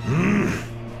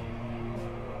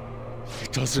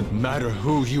 It doesn't matter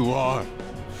who you are.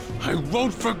 I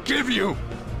won't forgive you!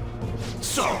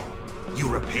 So, you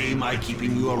repay my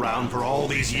keeping you around for all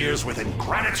these years with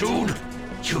ingratitude?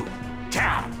 You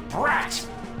damn brat!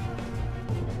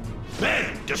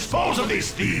 Then, dispose of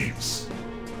these thieves!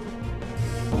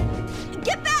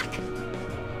 Get back!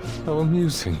 How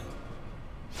amusing.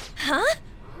 Huh?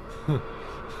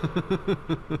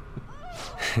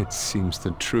 It seems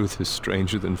the truth is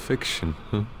stranger than fiction,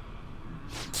 huh?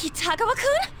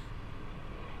 Kitagawa-kun?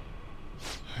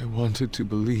 I wanted to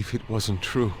believe it wasn't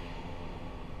true.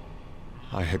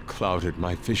 I had clouded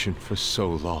my vision for so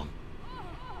long.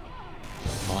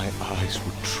 My eyes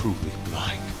were truly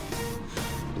blind.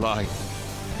 Blind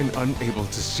and unable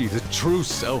to see the true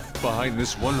self behind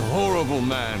this one horrible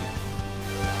man.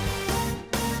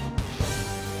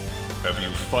 Have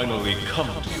you finally come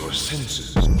to your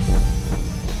senses?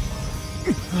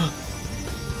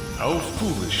 How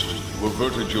foolishly you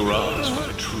averted your eyes from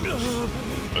the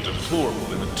truth. A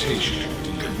deplorable imitation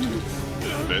indeed.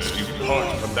 Lest you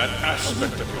part from that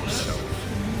aspect of yourself.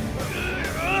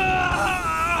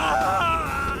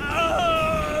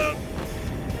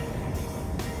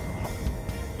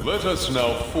 Let us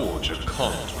now forge a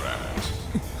contract.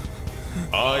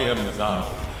 I am thou,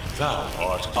 thou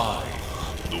art I.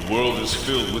 The world is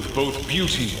filled with both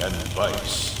beauty and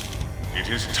vice. It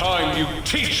is time you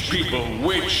teach people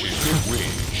which is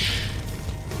which.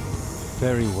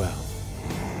 Very well.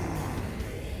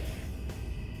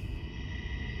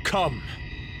 Come!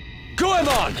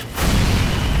 Goemon!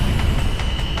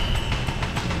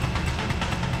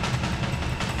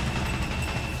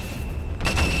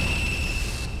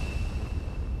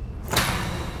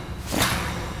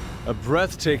 A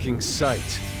breathtaking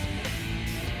sight.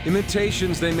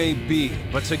 Imitations they may be,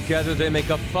 but together they make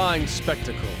a fine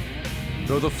spectacle.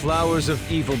 Though the flowers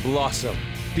of evil blossom,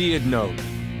 be it known,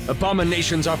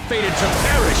 abominations are fated to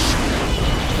perish!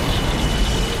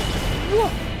 Whoa,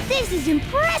 this is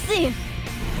impressive!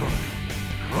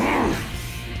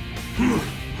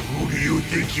 Who do you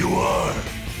think you are?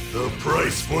 The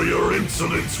price for your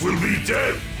insolence will be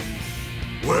death!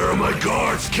 Where are my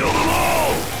guards? Kill them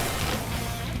all!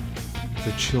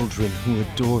 The children who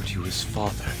adored you as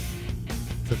father.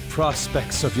 The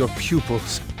prospects of your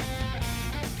pupils.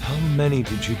 How many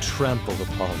did you trample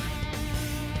upon?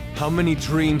 How many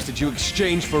dreams did you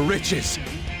exchange for riches?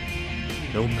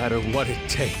 No matter what it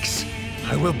takes,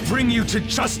 I will bring you to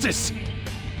justice!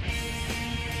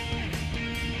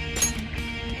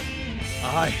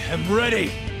 I am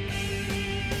ready!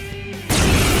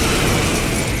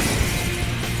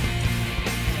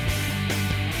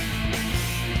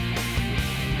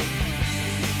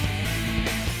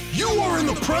 You are in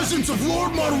the presence of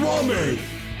Lord Madarame!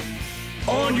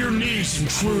 On your knees,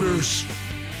 intruders!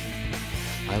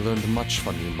 I learned much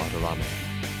from you, Madarame.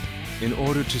 In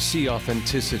order to see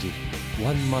authenticity,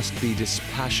 one must be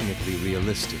dispassionately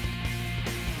realistic.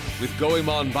 With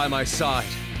Goemon by my side,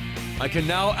 I can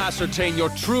now ascertain your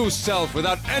true self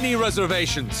without any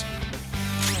reservations.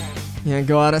 E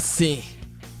agora sim,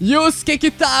 Yusuke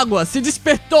Kitagawa se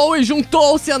despertou e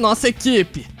juntou-se à nossa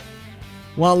equipe.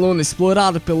 O aluno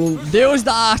explorado pelo deus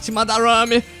da arte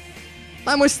Madarame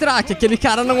vai mostrar que aquele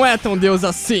cara não é tão deus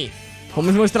assim.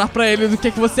 Vamos mostrar pra ele do que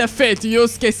você é feito.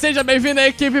 Yusuke, seja bem-vindo à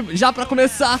equipe. Já pra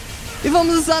começar, E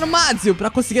vamos usar o Matsu pra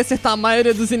conseguir acertar a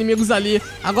maioria dos inimigos ali.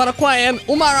 Agora com a En,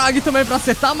 o Maragi também pra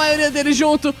acertar a maioria deles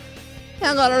junto. E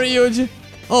agora o Ryuji.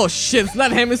 Oh shit,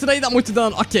 Madarame, isso daí dá muito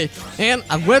dano. Ok, En,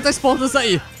 aguenta as pontas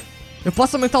aí. Eu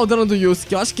posso aumentar o dano do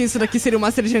Yusuke. Eu acho que isso daqui seria o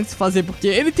mais inteligente de se fazer, porque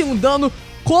ele tem um dano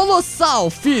colossal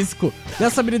físico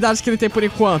nessa habilidade que ele tem por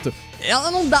enquanto.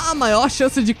 Ela não dá a maior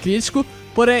chance de crítico,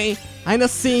 porém, ainda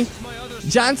assim,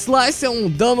 Giant Slice é um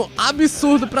dano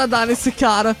absurdo pra dar nesse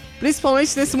cara,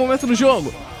 principalmente nesse momento do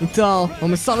jogo. Então,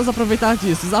 vamos só nos aproveitar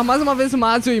disso. Usar mais uma vez o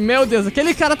Matsu e, meu Deus,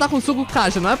 aquele cara tá com suco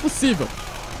caixa, não é possível.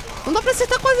 Não dá pra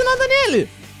acertar quase nada nele.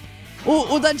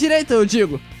 O da direita, eu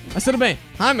digo. Mas tudo bem.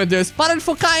 Ai, meu Deus, para de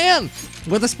focar, En.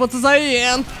 Bota as pontas aí,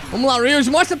 En. Vamos lá, Ryuji,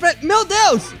 mostra pra ele. Meu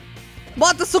Deus!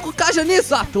 Bota suco caixa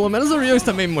nisso. Ah, pelo menos o Ryuji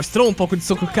também mostrou um pouco de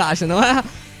suco caixa, não é?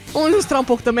 Vamos mostrar um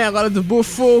pouco também agora do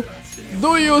Bufu,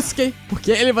 do Yusuke,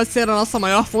 porque ele vai ser a nossa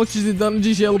maior fonte de dano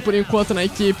de gelo por enquanto na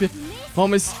equipe.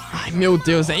 Vamos... Ai, meu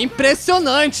Deus, é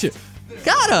impressionante.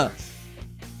 Cara,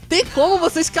 tem como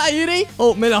vocês caírem,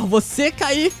 ou melhor, você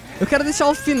cair. Eu quero deixar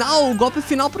o final, o golpe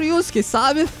final pro Yusuke,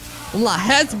 sabe? Vamos lá,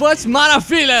 headbutt,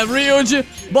 maravilha, Ryuji,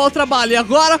 bom trabalho. E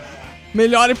agora,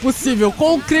 melhor impossível,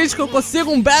 com o crítico eu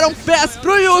consigo um Battle Pass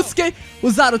pro Yusuke,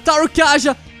 usar o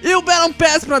Tarukaja e o Battle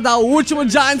Pass pra dar o último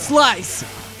Giant Slice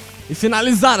e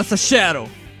finalizar essa Shadow.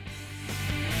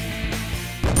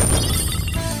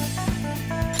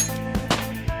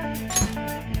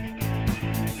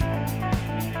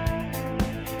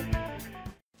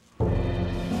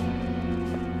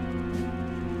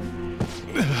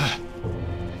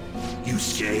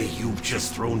 Yusuke, you've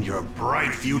just thrown your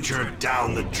bright future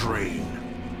down the drain.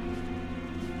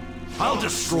 I'll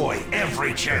destroy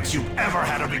every chance you've ever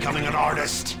had of becoming an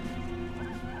artist.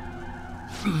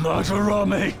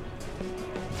 Madarame!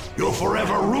 You'll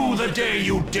forever rue the day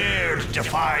you dared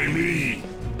defy me.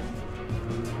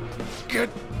 Get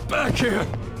back here!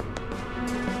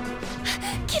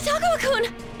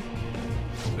 Kitagawa-kun!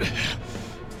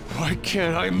 Why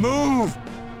can't I move?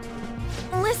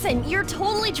 Listen, you're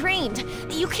totally drained.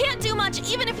 You can't do much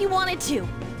even if you wanted to.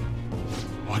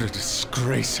 What a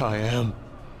disgrace I am.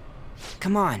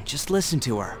 Come on, just listen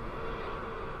to her.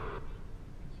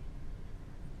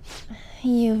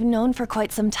 You've known for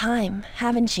quite some time,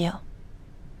 haven't you?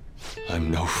 I'm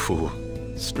no fool.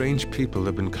 Strange people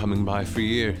have been coming by for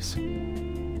years.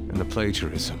 And the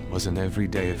plagiarism was an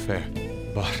everyday affair.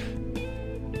 But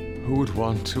who would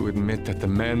want to admit that the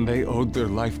man they owed their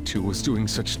life to was doing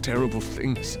such terrible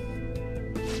things?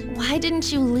 Why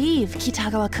didn't you leave,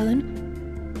 Kitagawa-kun?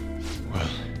 Well,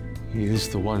 he is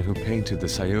the one who painted the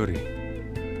Sayuri.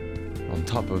 On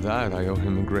top of that, I owe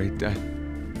him a great debt.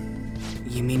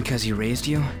 You mean 'cause he raised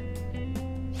you?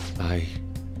 I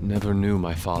never knew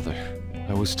my father.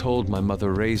 I was told my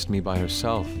mother raised me by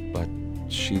herself, but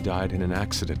she died in an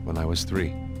accident when I was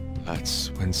 3.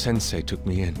 That's when Sensei took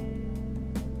me in.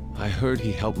 I heard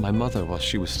he helped my mother while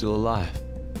she was still alive.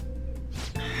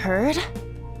 Heard?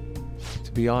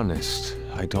 To be honest,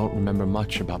 I don't remember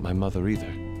much about my mother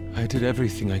either. I did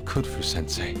everything I could for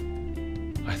Sensei.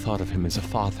 I thought of him as a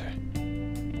father.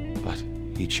 But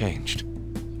he changed.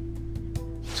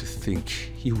 To think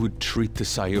he would treat the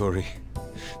Sayuri,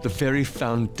 the very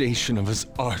foundation of his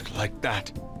art, like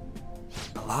that.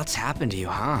 A lot's happened to you,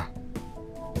 huh?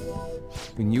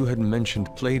 When you had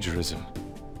mentioned plagiarism,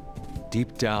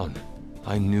 deep down,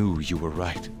 I knew you were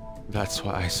right. That's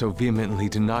why I so vehemently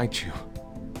denied you.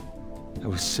 I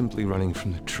was simply running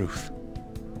from the truth.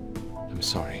 I'm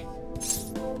sorry.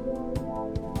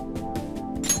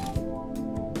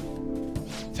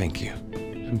 Thank you.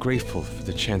 I'm grateful for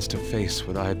the chance to face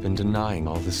what I had been denying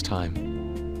all this time.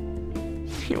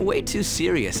 You're way too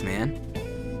serious, man.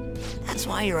 That's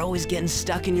why you're always getting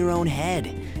stuck in your own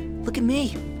head. Look at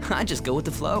me. I just go with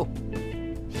the flow.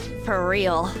 For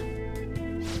real.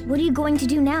 What are you going to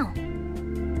do now?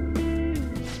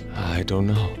 I don't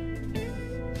know.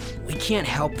 We can't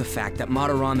help the fact that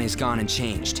Madarame's gone and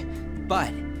changed.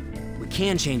 But we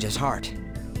can change his heart.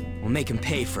 We'll make him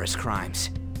pay for his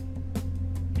crimes.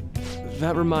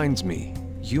 That reminds me,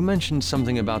 you mentioned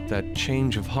something about that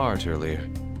change of heart earlier.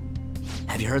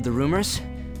 Have you heard the rumors?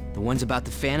 The ones about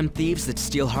the phantom thieves that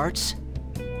steal hearts?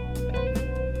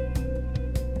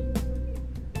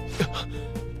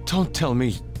 Don't tell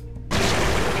me.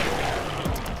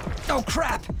 Oh,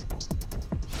 crap!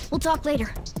 We'll talk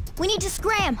later. We need to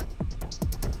scram!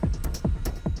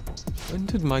 When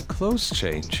did my clothes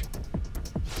change?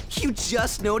 You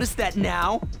just noticed that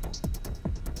now?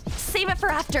 Save it for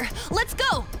after. Let's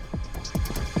go!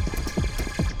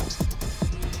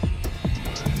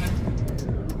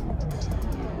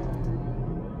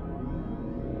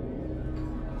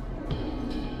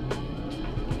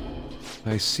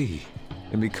 I see.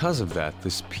 And because of that,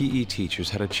 this PE teacher's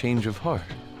had a change of heart.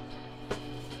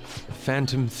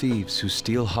 Phantom thieves who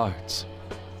steal hearts.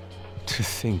 To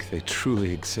think they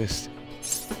truly exist.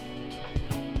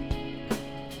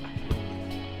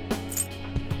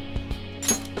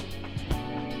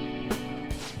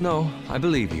 No, I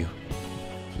believe you.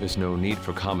 There's no need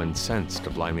for common sense to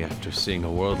blind me after seeing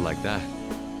a world like that.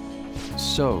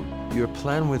 So, your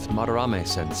plan with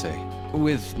Madarame-sensei,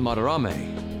 with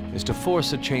Madarame, is to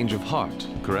force a change of heart,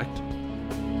 correct?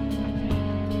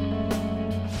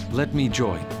 Let me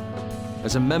join,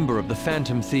 as a member of the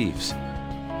Phantom Thieves.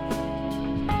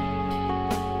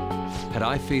 Had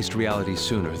I faced reality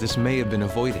sooner, this may have been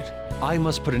avoided. I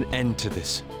must put an end to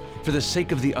this, for the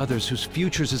sake of the others whose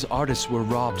futures as artists were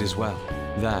robbed as well.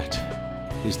 That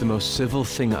is the most civil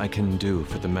thing I can do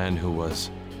for the man who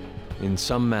was, in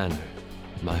some manner,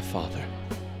 my father.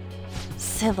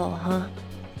 Civil, huh?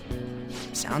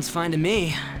 Sounds fine to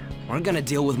me. We're gonna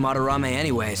deal with Madarame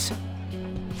anyways.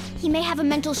 He may have a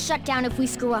mental shutdown if we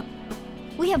screw up.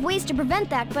 We have ways to prevent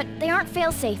that, but they aren't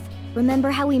fail-safe.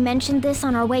 Remember how we mentioned this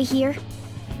on our way here?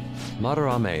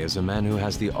 Madarame is a man who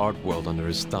has the art world under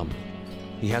his thumb.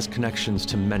 He has connections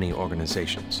to many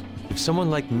organizations. If someone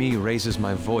like me raises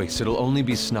my voice, it'll only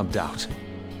be snubbed out.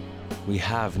 We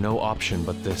have no option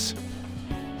but this.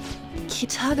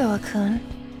 Kitagawa-kun.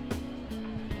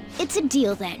 It's a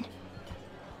deal then.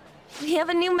 We have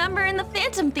a new member in the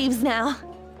Phantom Thieves now.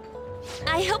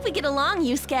 I hope we get along,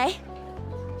 Yusuke.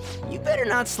 You better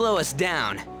not slow us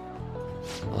down.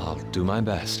 I'll do my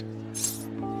best.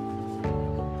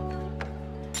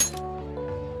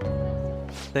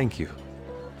 Thank you.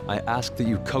 I ask that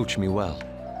you coach me well.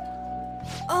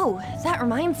 Oh, that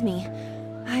reminds me.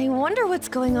 I wonder what's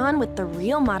going on with the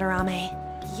real Madarame.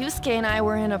 Yusuke and I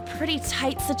were in a pretty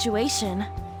tight situation.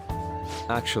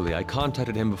 Actually, I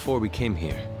contacted him before we came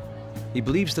here. He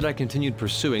believes that I continued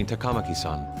pursuing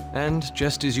Takamaki-san. And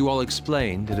just as you all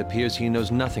explained, it appears he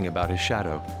knows nothing about his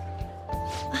shadow.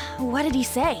 What did he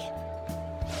say?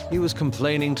 He was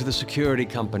complaining to the security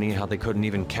company how they couldn't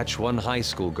even catch one high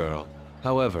school girl.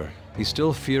 However, he's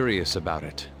still furious about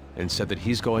it, and said that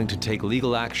he's going to take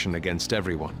legal action against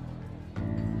everyone.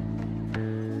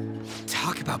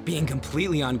 Talk about being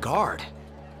completely on guard.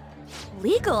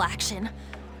 Legal action?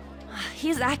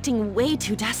 He's acting way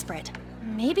too desperate.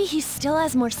 Maybe he still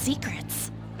has more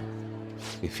secrets.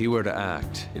 If he were to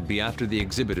act, it'd be after the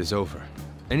exhibit is over.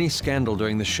 Any scandal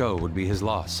during the show would be his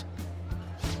loss.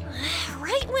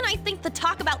 Right when I think the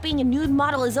talk about being a nude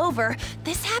model is over,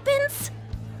 this happens?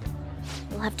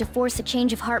 We'll have to force a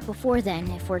change of heart before then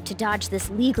if we're to dodge this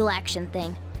legal action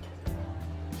thing.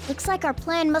 Looks like our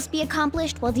plan must be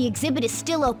accomplished while the exhibit is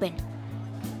still open.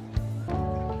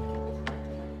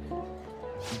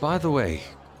 By the way,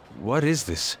 what is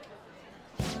this?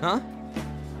 Huh?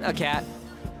 A cat.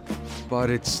 But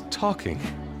it's talking.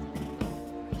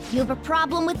 You have a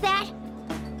problem with that?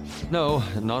 No,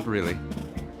 not really.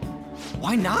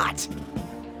 Why not?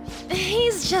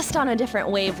 He's just on a different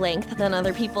wavelength than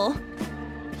other people.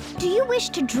 Do you wish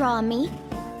to draw me?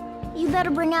 You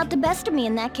better bring out the best of me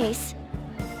in that case.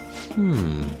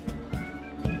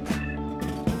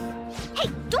 Hey,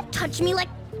 don't touch me like...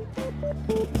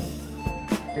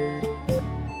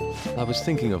 I was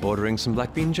thinking of ordering some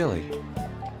black bean jelly.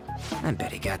 I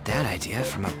bet he got that idea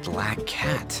from a black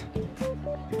cat.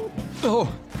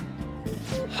 Oh!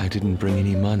 I didn't bring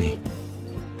any money.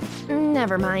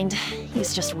 Never mind.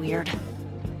 He's just weird.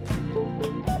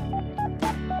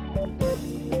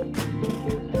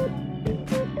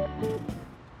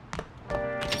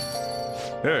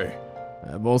 Hey,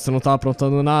 É bom você não tá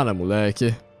aprontando nada,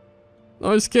 moleque.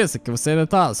 Não esqueça que você ainda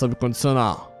tá sob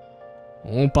condicional.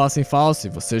 Um passo em falso e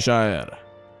você já era.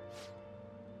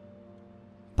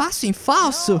 Passo em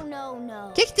falso?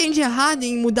 O que tem de errado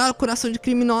em mudar o coração de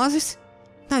criminosos?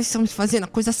 Nós estamos fazendo a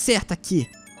coisa certa aqui.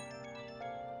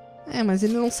 É, mas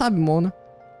ele não sabe, Mona.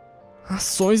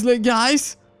 Ações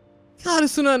legais? Cara,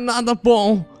 isso não é nada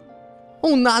bom.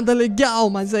 Ou nada legal,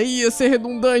 mas aí ia ser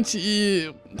redundante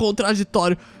e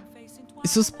contraditório.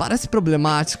 Isso parece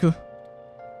problemático.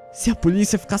 Se a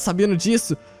polícia ficar sabendo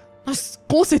disso, nós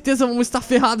com certeza vamos estar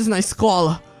ferrados na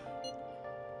escola.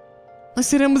 Nós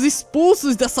seremos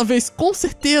expulsos dessa vez, com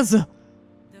certeza.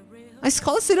 A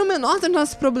escola seria o menor dos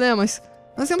nossos problemas.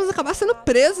 Nós íamos acabar sendo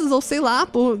presos, ou sei lá,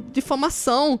 por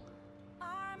difamação.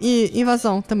 E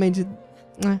invasão também de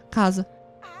casa.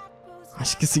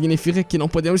 Acho que significa que não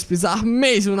podemos pisar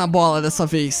mesmo na bola dessa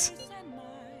vez.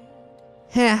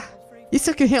 Isso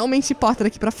é o que realmente importa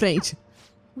daqui pra frente.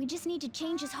 We just need to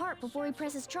change his heart before he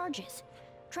presses charges.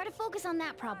 Try to focus on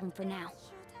that problem for now.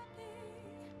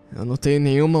 Eu não tenho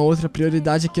nenhuma outra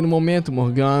prioridade aqui no momento,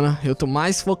 Morgana. Eu tô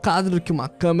mais focado do que uma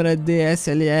câmera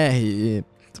DSLR e...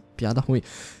 piada ruim.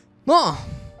 Bom,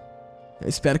 eu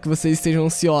espero que vocês estejam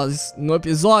ansiosos. No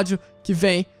episódio que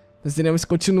vem, nós iremos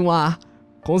continuar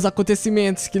com os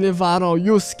acontecimentos que levaram ao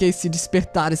Yusuke se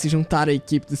despertar e se juntar à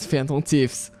equipe dos Phantom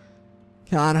Thieves.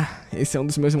 Cara, esse é um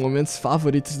dos meus momentos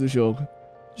favoritos do jogo.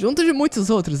 Junto de muitos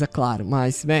outros, é claro,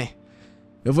 mas, bem,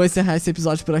 eu vou encerrar esse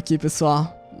episódio por aqui,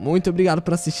 pessoal. Muito obrigado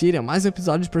por assistirem a mais um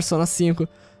episódio de Persona 5.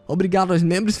 Obrigado aos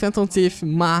membros Phantom Thief,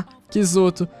 Ma,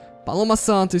 Kizuto, Paloma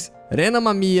Santos, Rena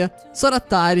Mamiya,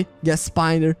 Soratari,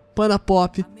 Gaspiner, Panda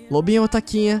Pop, Lobinha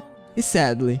Otaquinha e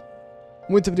Sadly.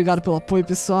 Muito obrigado pelo apoio,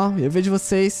 pessoal, e eu vejo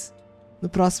vocês no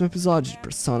próximo episódio de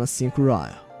Persona 5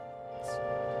 Royal.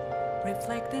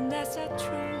 Reflecting that's a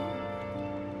truth.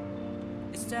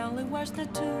 It's only words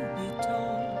not to be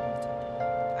told.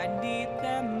 I need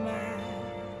them.